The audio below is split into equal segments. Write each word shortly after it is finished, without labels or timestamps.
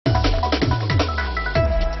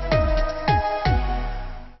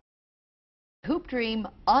dream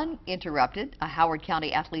uninterrupted. A Howard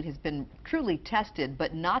County athlete has been truly tested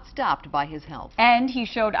but not stopped by his health. And he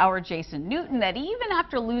showed our Jason Newton that even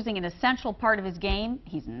after losing an essential part of his game,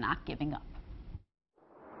 he's not giving up.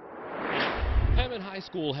 Hammond High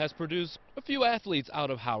School has produced a few athletes out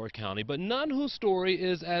of Howard County, but none whose story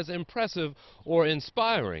is as impressive or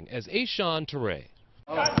inspiring as Ashawn Toure.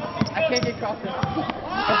 I can't get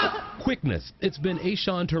across. Quickness, it's been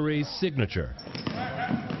Ashawn Toure's signature.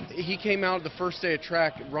 He came out the first day of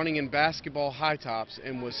track running in basketball high tops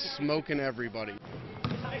and was smoking everybody.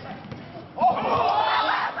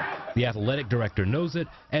 The athletic director knows it,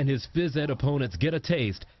 and his phys ed opponents get a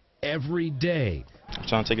taste every day. I'm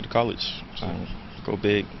trying to take it to college, I'm trying to go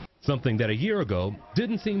big. Something that a year ago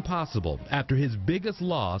didn't seem possible after his biggest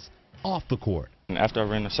loss off the court. And after I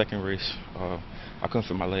ran the second race, I couldn't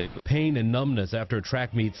feel my leg. Pain and numbness after a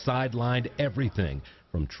track meet sidelined everything,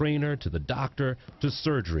 from trainer to the doctor to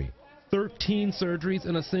surgery. 13 surgeries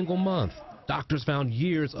in a single month. Doctors found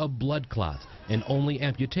years of blood clots, and only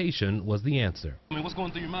amputation was the answer. I mean, what's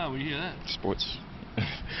going through your mind when you hear that? Sports.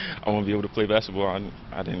 I want to be able to play basketball.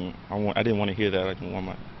 I didn't want to hear that. I didn't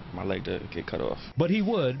want my leg to get cut off. But he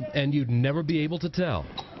would, and you'd never be able to tell.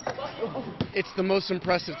 It's the most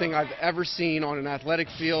impressive thing I've ever seen on an athletic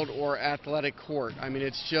field or athletic court. I mean,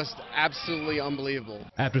 it's just absolutely unbelievable.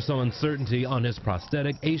 After some uncertainty on his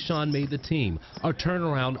prosthetic, Ashawn made the team, a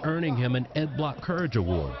turnaround earning him an Ed Block Courage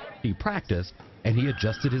Award. He practiced, and he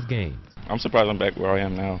adjusted his game. I'm surprised I'm back where I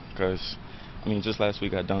am now, because, I mean, just last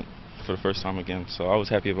week I dunked for the first time again, so I was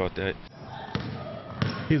happy about that.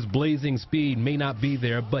 His blazing speed may not be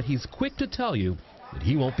there, but he's quick to tell you that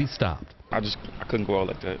he won't be stopped. I couldn't go out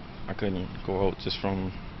like that. I couldn't go out just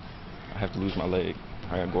from, I have to lose my leg.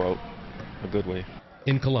 I gotta go out a good way.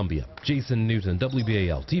 In Columbia, Jason Newton,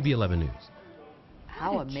 WBAL-TV 11 News.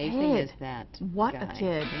 How amazing is that? What guy? a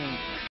kid.